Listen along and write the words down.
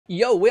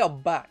Yo, we are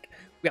back.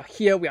 We are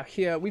here, we are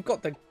here. We've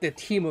got the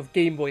team of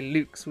Game Boy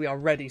Lukes. We are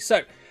ready.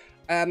 So,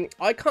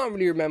 I can't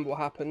really remember what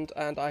happened,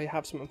 and I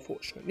have some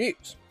unfortunate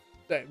news.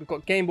 So, we've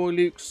got Game Boy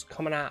Lukes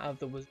coming out of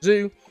the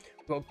wazoo.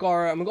 We've got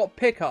Goro, and we've got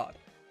Picard.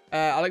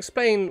 I'll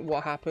explain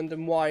what happened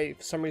and why,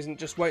 for some reason, it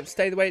just won't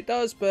stay the way it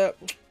does, but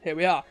here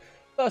we are.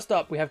 First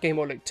up, we have Game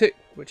Boy Luke 2,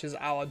 which is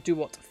our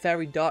Duot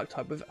Fairy Dark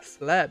type with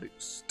Flare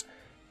Boost.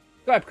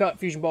 Skype Cut,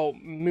 Fusion Bolt,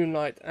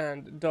 Moonlight,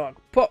 and Dark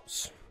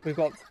Pulse. We've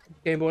got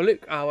Game Boy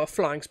Luke, our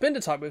Flying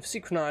Spinner type with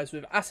Synchronized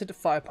with Acid,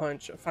 Fire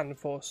Punch, Phantom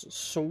Force,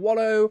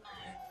 Swallow.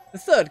 The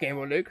third Game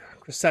Boy Luke,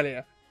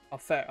 Cresselia, our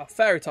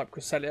Fairy type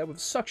Cresselia with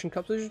Suction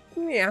Cups, which is,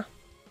 yeah.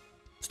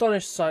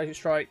 Astonish, Psychic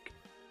Strike,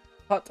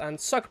 Cut, and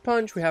Sucker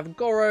Punch. We have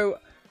Goro,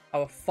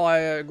 our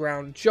Fire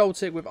Ground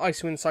Joltic with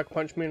Icy Wind, Sucker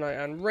Punch, Moonlight,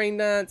 and Rain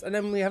Dance. And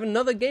then we have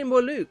another Game Boy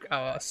Luke,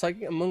 our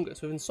Psychic Among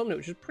Us with Insomnia,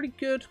 which is pretty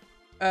good.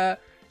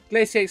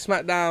 Glaciate,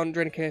 Smackdown,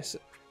 Drain Kiss,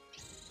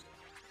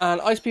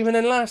 and Ice Beam. And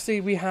then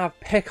lastly, we have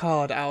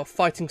Picard, our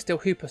Fighting Steel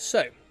Hooper.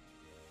 So,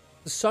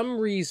 for some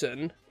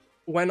reason,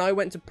 when I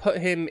went to put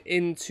him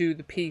into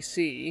the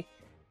PC,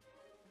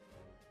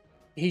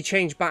 he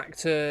changed back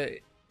to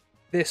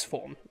this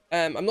form.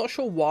 I'm not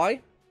sure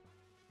why.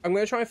 I'm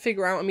going to try and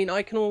figure out. I mean,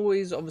 I can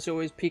obviously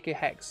always PK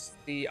Hex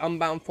the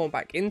Unbound form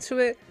back into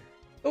it,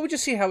 but we'll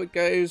just see how it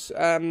goes.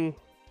 I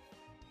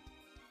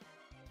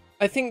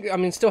think,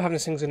 still having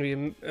this thing's going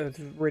to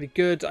be really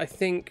good. I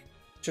think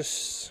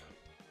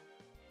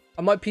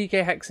I might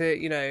PK Hex it,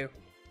 you know,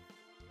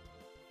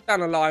 down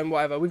the line,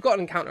 whatever. We've got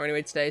an encounter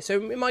anyway today, so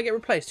it might get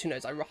replaced. Who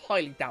knows? I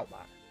highly doubt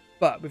that.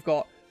 But we've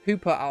got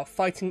Hooper, our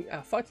fighting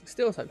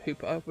steel type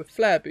Hooper with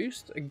Flare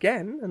Boost.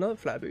 Again, another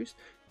Flare Boost.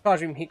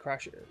 Charge Beam, Heat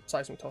Crash,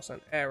 Seismic Toss, and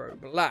Aero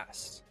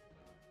Blast.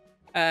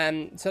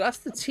 So that's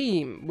the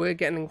team. We're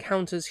getting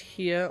encounters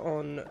here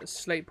on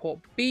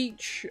Slateport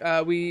Beach.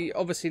 We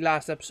obviously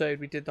last episode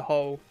we did the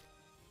whole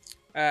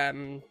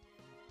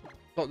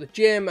got the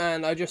gym,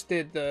 and I just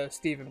did the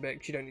Steven bit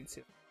because you don't need to see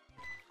it.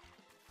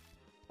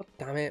 God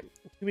damn it.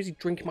 I'm too busy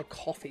drinking my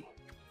coffee.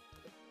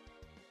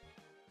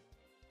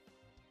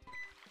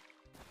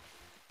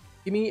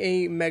 Give me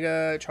a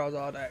Mega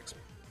Charizard X.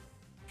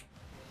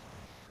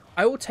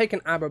 I will take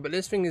an Abra, but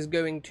this thing is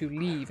going to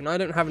leave, and I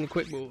don't have any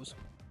Quick Balls.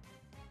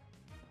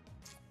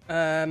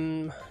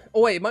 Oh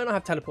wait, it might not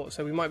have Teleport,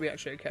 so we might be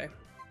actually okay.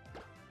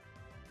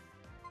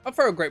 I'll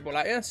throw a Great Ball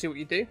at you, see what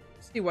you do.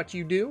 See what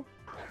you do.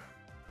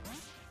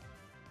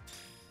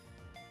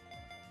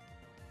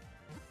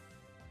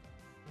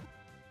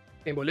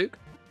 Game Boy Luke.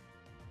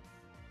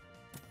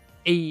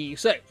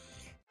 So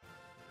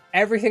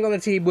everything on the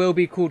team will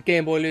be called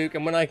Game Boy Luke,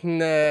 and when I can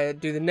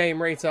do the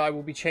name rater, I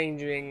will be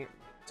changing.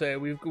 So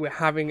we're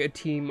having a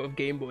team of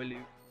Game Boy Luke.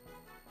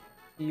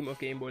 Team of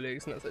Game Boy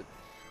Lukes, and that's it.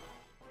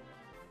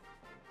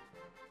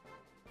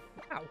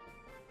 Wow.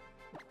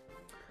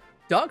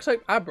 Dark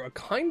Type Abra, I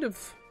kind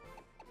of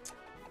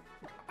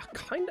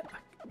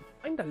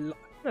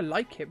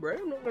like it, bro.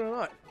 I'm not gonna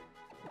lie.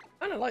 I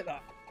kind of like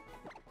that.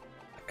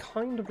 I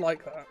kind of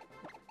like that.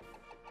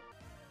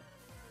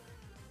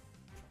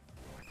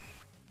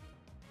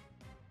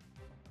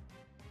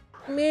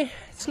 Meh,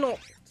 it's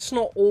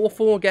not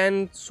awful.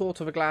 Again,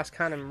 sort of a glass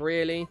cannon,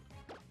 really.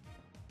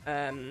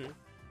 Again,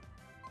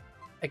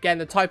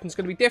 the typing's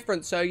going to be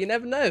different, so you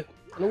never know.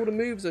 And all the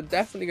moves are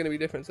definitely going to be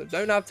different, so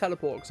don't have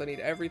Teleport, because I need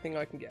everything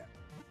I can get.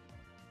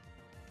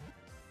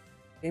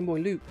 Game Boy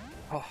Luke.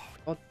 Oh,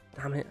 god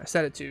damn it. I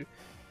said it too.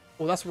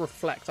 Well, that's a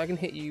Reflect. I can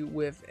hit you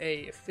with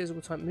a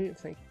physical type move,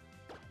 thank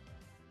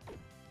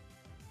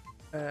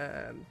you.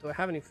 Do I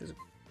have any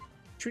physical?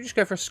 Should we just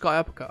go for a Sky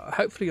Uppercut?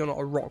 Hopefully you're not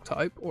a Rock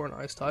type or an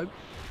Ice type.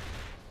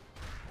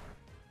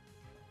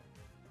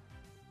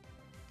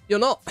 You're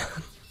not.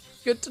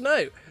 Good to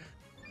know.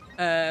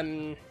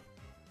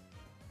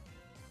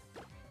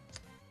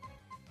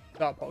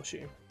 Dark Pulse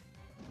you.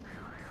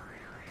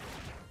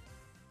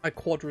 I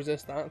quad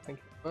resist that, thank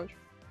you very much.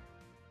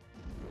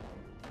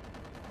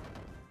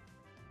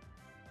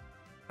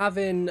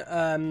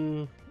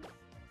 Having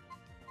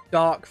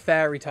Dark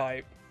Fairy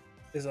type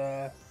is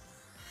a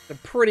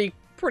pretty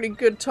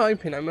good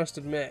typing, I must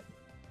admit.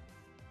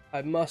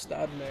 That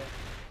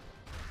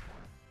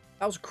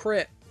was a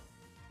crit.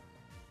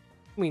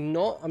 I mean,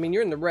 not. I mean,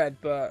 you're in the red,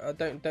 but I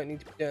don't need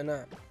to be doing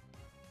that.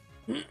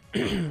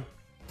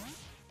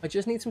 I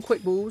just need some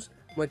Quick Balls.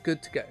 We're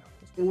good to go.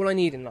 That's all I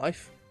need in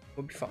life.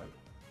 We'll be fine.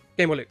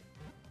 Game Boy Luke.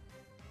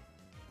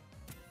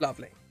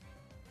 Lovely.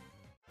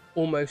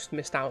 Almost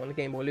missed out on the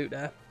Game Boy Luke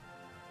there.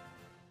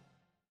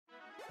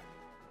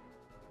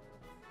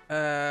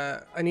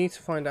 I need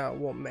to find out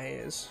what May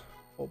is.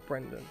 Or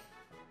Brendan.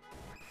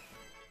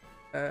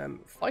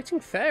 Fighting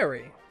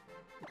Fairy.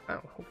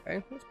 Wow,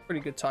 okay. That's a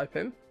pretty good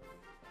typing.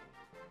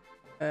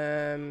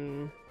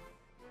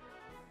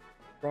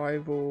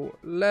 Rival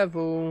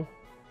level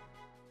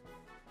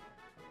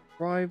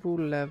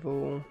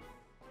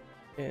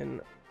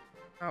in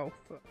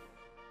Alpha.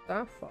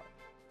 Sapphire.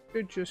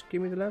 Could just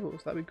give me the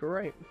levels, that'd be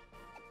great.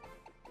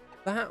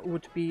 That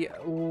would be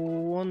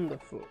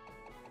wonderful.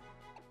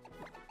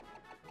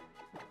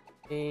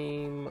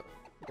 Game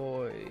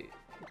Boy.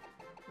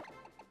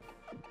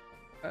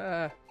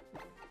 Have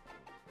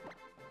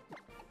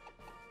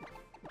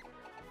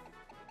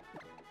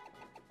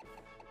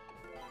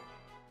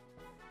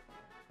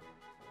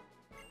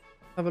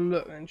a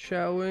look then,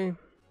 shall we?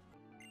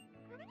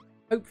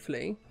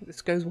 Hopefully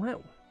this goes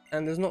well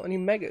and there's not any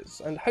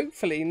megas, and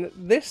hopefully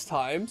this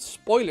time,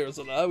 spoilers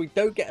alert, we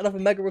don't get another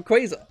Mega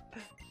Rayquaza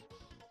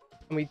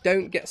and we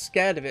don't get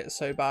scared of it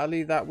so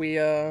badly that we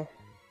heal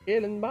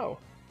and bow.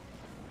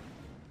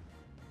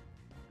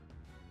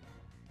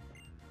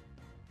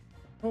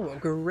 Oh, a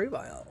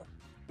Grovyle.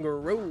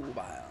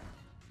 Grovyle.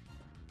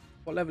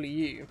 What level are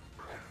you?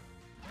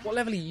 What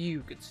level are you,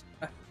 good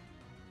stuff?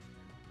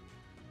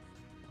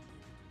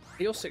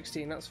 You're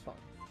 16, that's fine.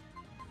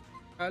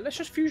 Let's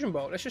just Fusion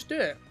Bolt. Let's just do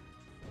it.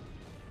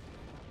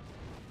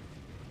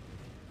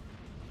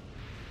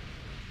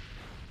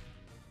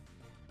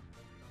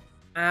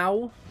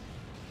 Ow.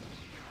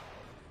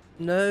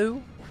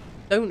 No.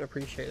 Don't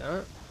appreciate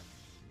that.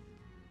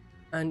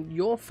 And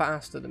you're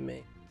faster than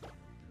me.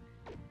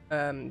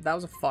 That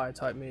was a fire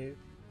type move.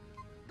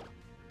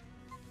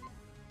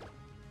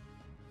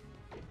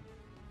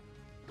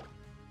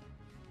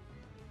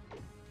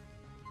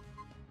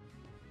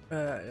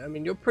 I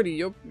mean, you're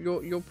pretty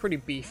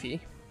beefy.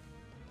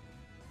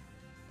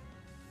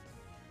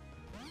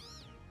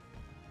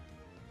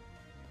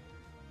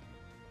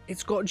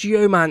 It's got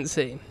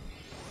Geomancy.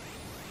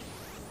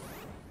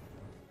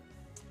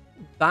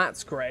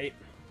 That's great.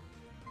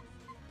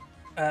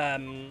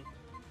 I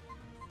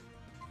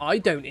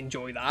don't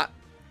enjoy that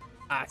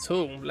at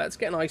all. Let's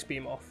get an Ice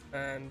Beam off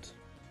and...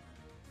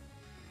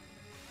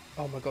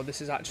 Oh my god,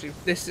 this is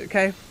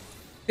okay.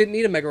 Didn't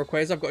need a Mega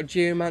Rayquaza. I've got a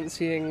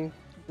Geomancying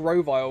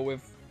Grovyle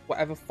with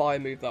whatever fire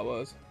move that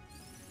was.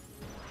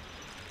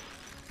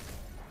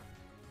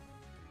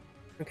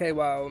 Okay,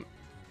 well,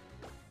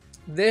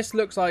 this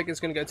looks like it's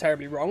going to go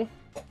terribly wrong.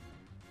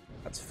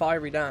 That's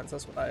Fiery Dance,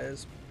 that's what that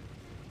is.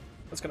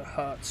 That's going to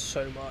hurt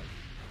so much.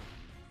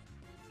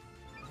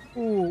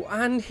 Ooh,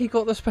 and he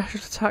got the special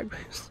attack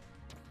boost.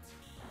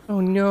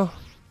 Oh no.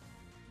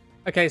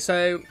 Okay,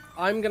 so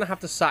I'm going to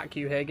have to sack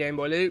you here, Game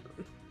Boy Luke.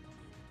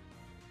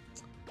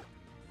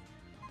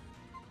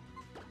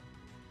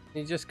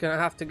 You're just going to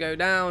have to go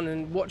down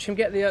and watch him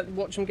get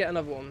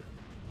another one.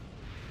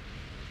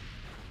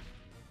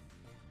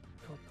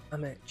 God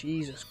damn it,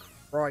 Jesus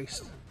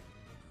Christ.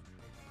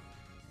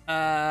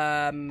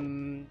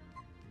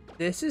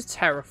 This is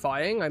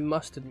terrifying, I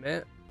must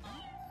admit.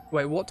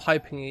 Wait, what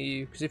typing are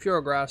you? Because if you're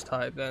a grass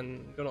type,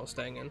 then you're not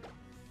staying in.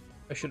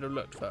 I should have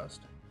looked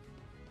first.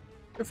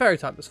 You're a fairy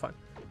type, that's fine.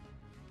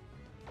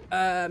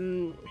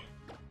 I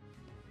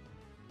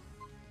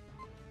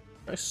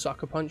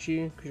sucker punch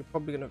you, because you're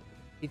probably going to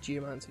be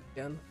Geomancy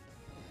again.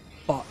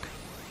 Fuck.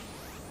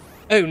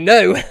 Oh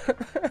no!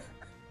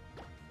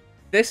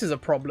 This is a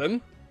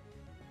problem.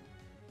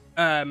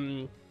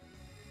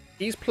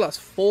 He's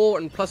 +4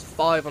 and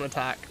 +5 on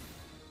attack.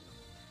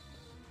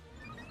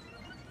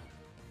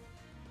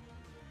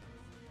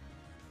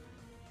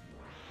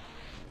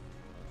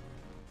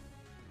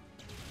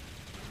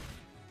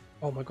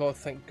 Oh my god,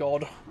 thank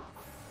god.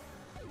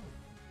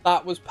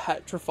 That was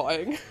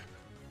petrifying.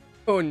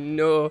 Oh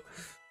no.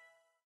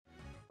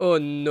 Oh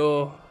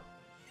no.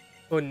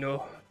 Oh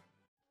no.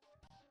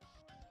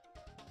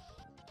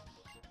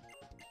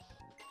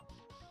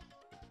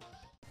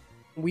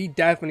 We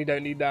definitely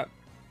don't need that.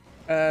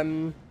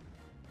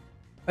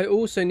 I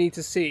also need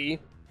to see...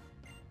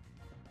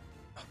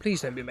 Oh, please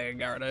don't be Mega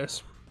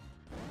Gyarados.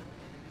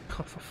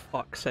 Oh, for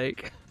fuck's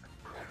sake.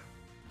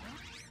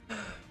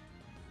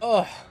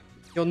 Oh,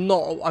 you're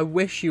not... I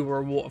wish you were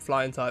a water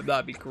flying type.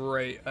 That'd be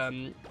great.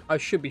 I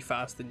should be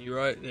faster than you,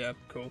 right? Yeah,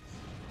 cool.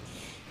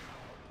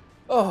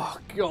 Oh,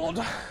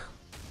 God.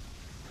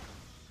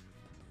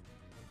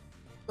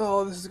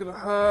 Oh, this is gonna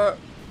hurt.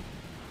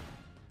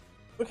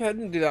 Okay, I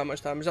didn't do that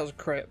much damage. That was a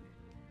crit.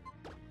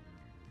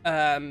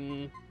 I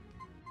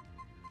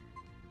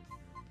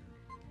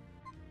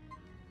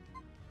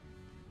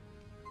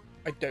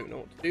don't know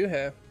what to do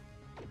here.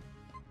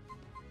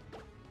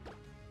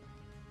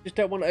 Just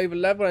don't want to over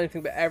level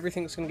anything, but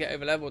everything's gonna get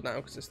over leveled now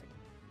because there's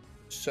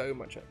so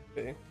much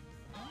XP.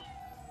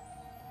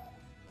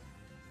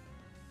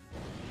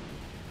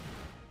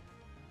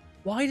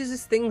 Why does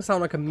this thing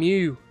sound like a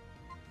Mew?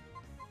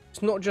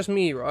 It's not just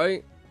me,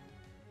 right?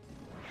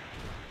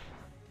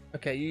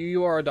 Okay,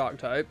 you are a dark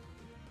type.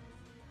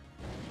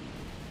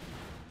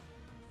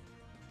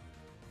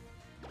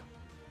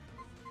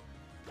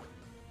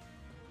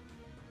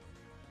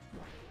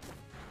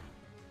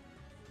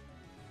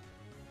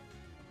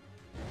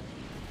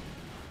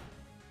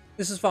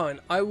 This is fine.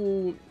 I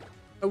will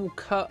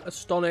cut,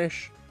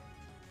 astonish,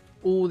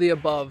 all the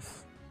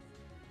above.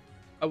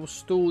 I will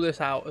stall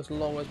this out as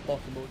long as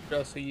possible,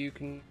 just so you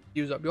can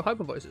use up your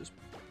hyper voices.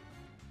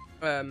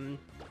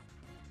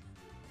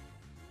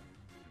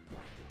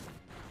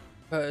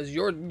 Because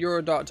you're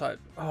a dark type.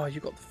 Oh,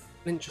 you got the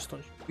flinch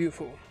astonish.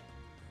 Beautiful.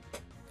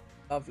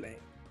 Lovely.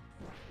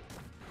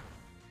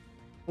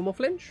 One more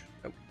flinch?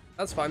 Oh,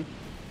 that's fine.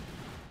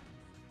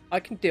 I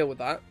can deal with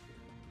that.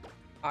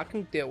 I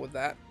can deal with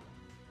that.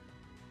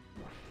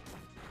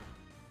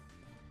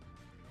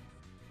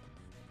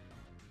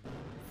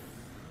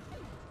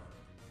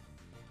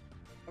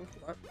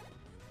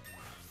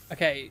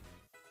 Okay,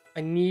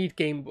 I need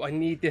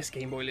this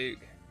Game Boy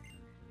Luke.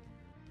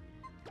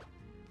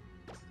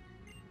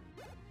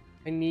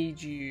 I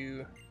need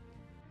you,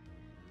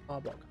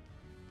 Arbok.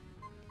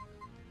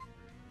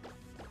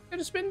 Get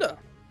a Spinder.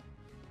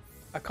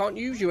 I can't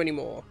use you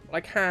anymore.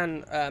 I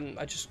can.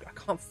 I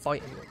can't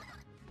fight anymore.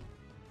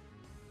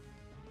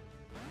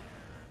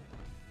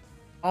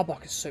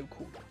 Arbok is so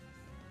cool.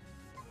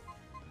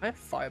 I have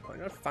Fire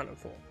Point. I have Phantom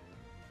Form.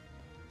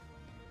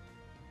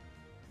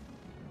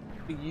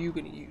 What are you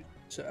gonna use,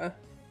 sir?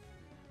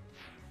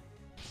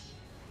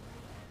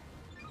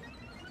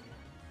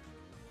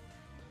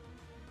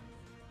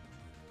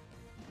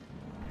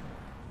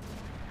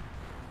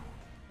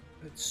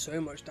 It's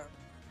so much damage.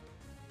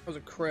 That was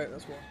a crit,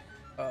 that's what.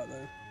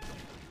 Though.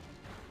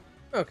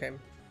 Okay.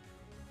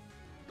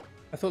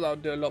 I thought that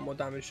would do a lot more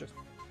damage just.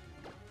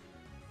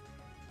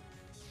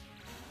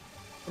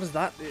 What does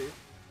that do?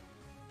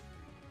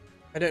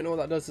 I don't know what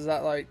that does. Does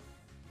that like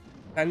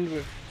end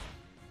with.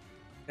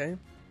 Okay.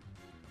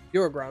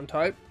 You're a ground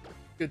type.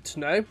 Good to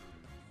know.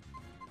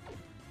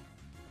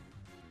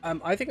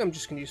 I think I'm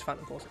just gonna use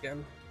Phantom Force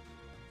again.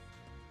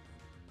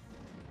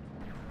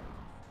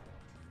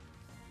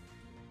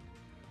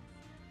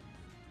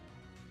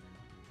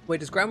 Wait,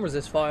 does ground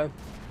resist fire?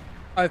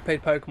 I've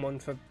played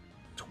Pokemon for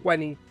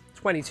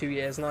 22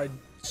 years and I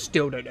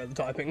still don't know the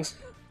typings.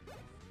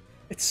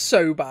 It's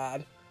so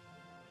bad.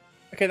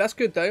 Okay, that's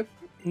good though.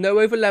 No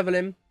over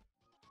leveling.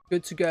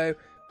 Good to go. I'm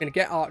gonna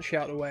get Archie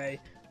out of the way.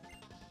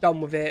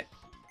 Done with it.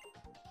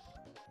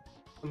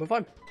 And we're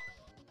fine.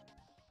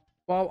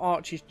 While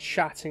Archie's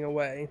chatting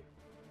away.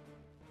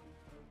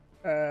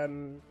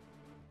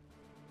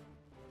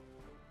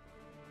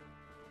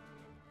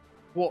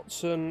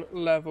 Watson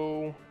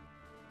level.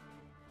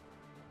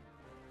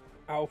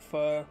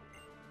 Alpha.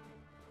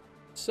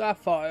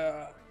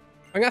 Sapphire.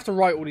 I'm gonna have to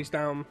write all these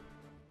down.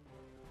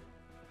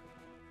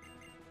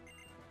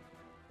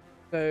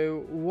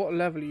 So, what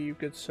level are you,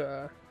 good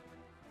sir?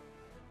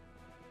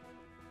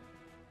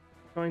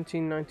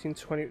 19, 19,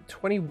 20,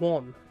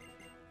 21.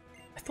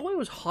 I thought it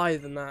was higher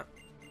than that.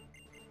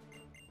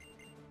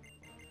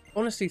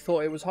 Honestly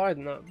thought it was higher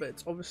than that, but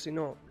it's obviously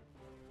not.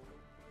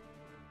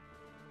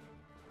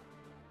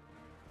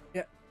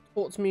 Yeah,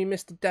 talk to me,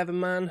 Mr. Devon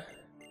man.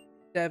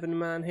 Devon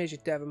man, here's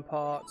your Devon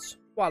parts.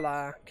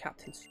 Voila,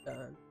 Captain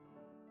Stern.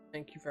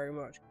 Thank you very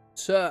much.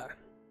 Sir.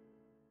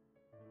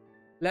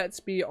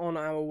 Let's be on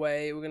our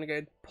way. We're going to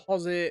go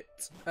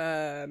deposit.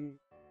 Who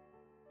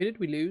did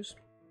we lose?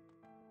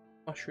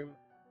 Mushroom.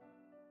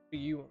 Who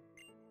you want?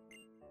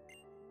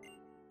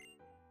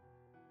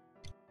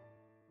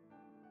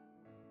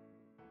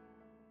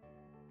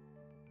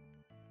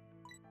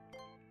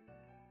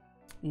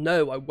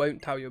 No, I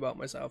won't tell you about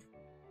myself.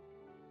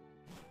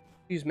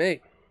 Excuse me.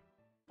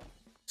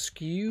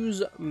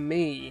 Excuse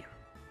me.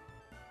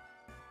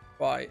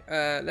 Right,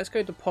 let's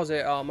go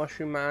deposit our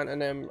Mushroom Man,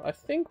 and then I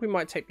think we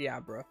might take the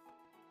Abra.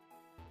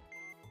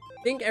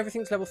 I think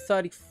everything's level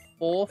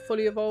 34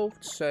 fully evolved,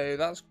 so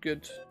that's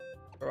good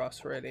for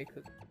us, really,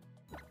 because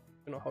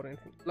we're not holding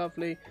anything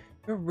lovely.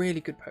 We're a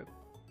really good Pokemon.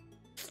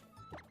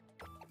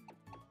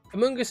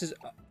 Among Us is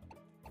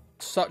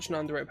such an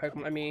underrated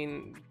Pokemon. I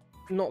mean,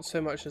 not so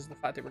much as the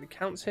fact it really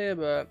counts here,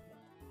 but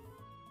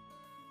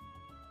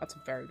that's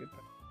a very good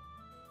Pokemon.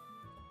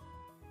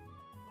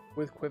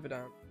 With Quiver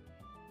Down.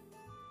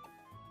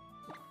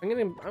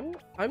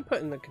 I'm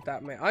putting the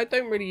Cadet, mate. I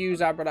don't really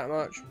use Abra that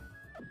much.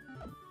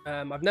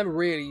 I've never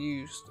really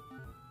used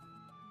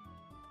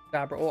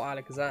Abra or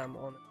Alakazam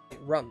on it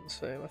run,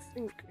 so I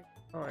think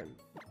it's time.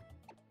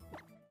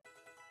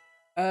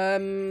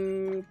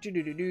 I'm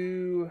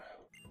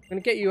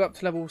gonna get you up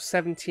to level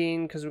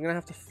 17 because we're gonna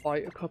have to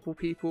fight a couple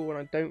people, and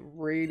I don't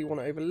really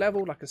want to over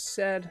level, like I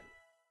said.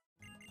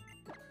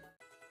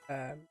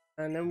 And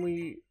then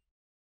we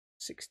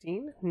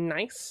 16,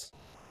 nice.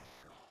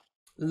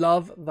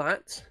 Love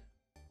that.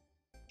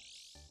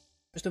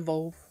 Just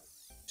evolve.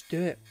 Just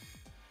do it.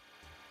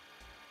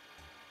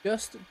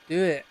 Just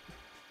do it.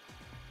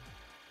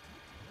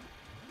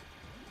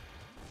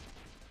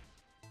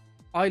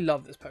 I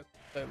love this Pokemon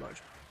so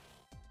much.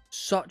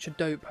 Such a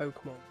dope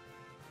Pokemon.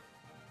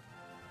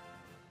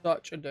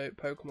 Such a dope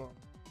Pokemon.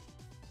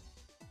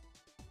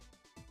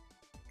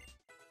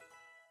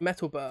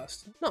 Metal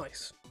Burst.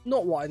 Nice.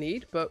 Not what I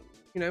need, but,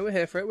 you know, we're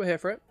here for it. We're here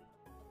for it.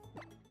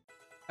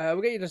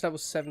 We'll get you to level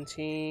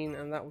 17,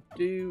 and that will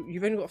do.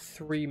 You've only got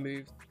 3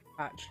 moves,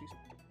 actually.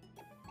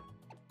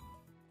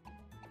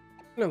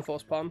 No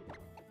Force Palm.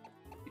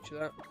 Teach you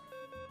that.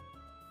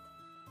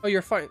 Oh,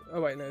 you're fighting. Oh,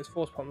 wait, no, it's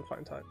Force Palm, the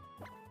fighting type.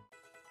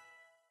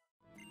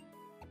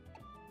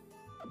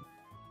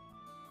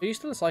 Are you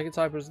still a Psychic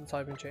type, or is the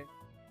typing change?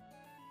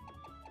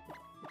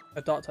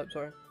 A Dark type,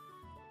 sorry.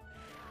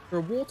 You're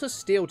a Water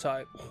Steel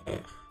type.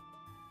 I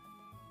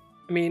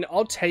mean,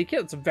 I'll take it.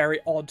 It's a very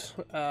odd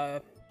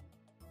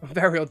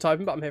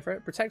typing, but I'm here for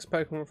it. Protects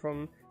Pokemon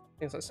from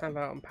things like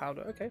Sandvour and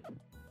Powder. Okay.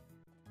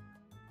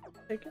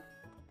 take it.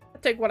 I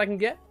take what I can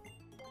get.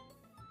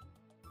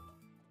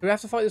 We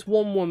have to fight this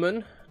one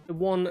woman, the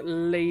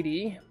one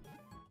lady,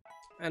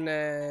 and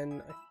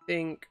then I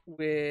think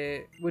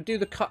we'll do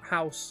the cut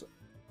house.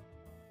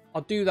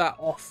 I'll do that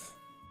off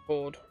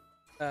board,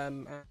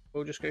 and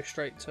we'll just go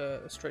straight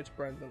to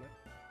Brendan.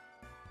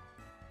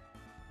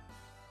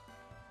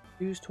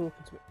 Who's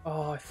talking to me?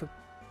 Oh, I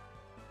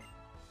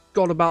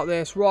forgot about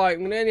this. Right,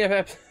 I'm gonna end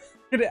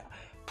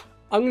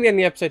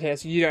the episode here,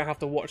 so you don't have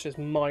to watch this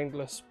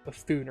mindless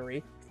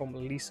buffoonery from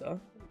Lisa.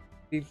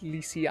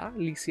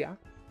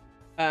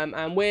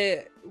 And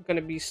we're going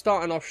to be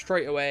starting off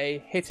straight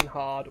away, hitting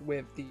hard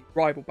with the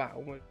rival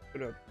battle. We're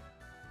going to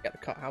get the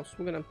cut house.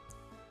 We're going to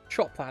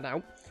chop that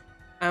out.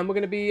 And we're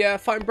going to be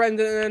fighting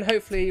Brendan, and then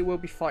hopefully we'll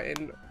be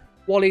fighting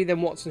Wally,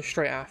 then Watson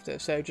straight after.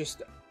 So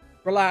just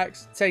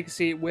relax, take a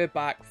seat, we're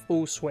back,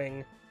 full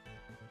swing.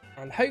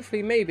 And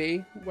hopefully,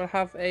 maybe, we'll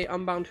have a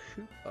Unbound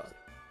Hooper.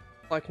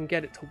 If I can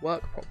get it to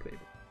work properly.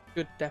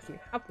 Should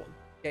definitely have one.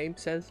 Game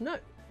says no.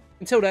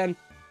 Until then,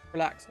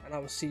 relax, and I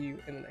will see you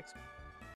in the next one.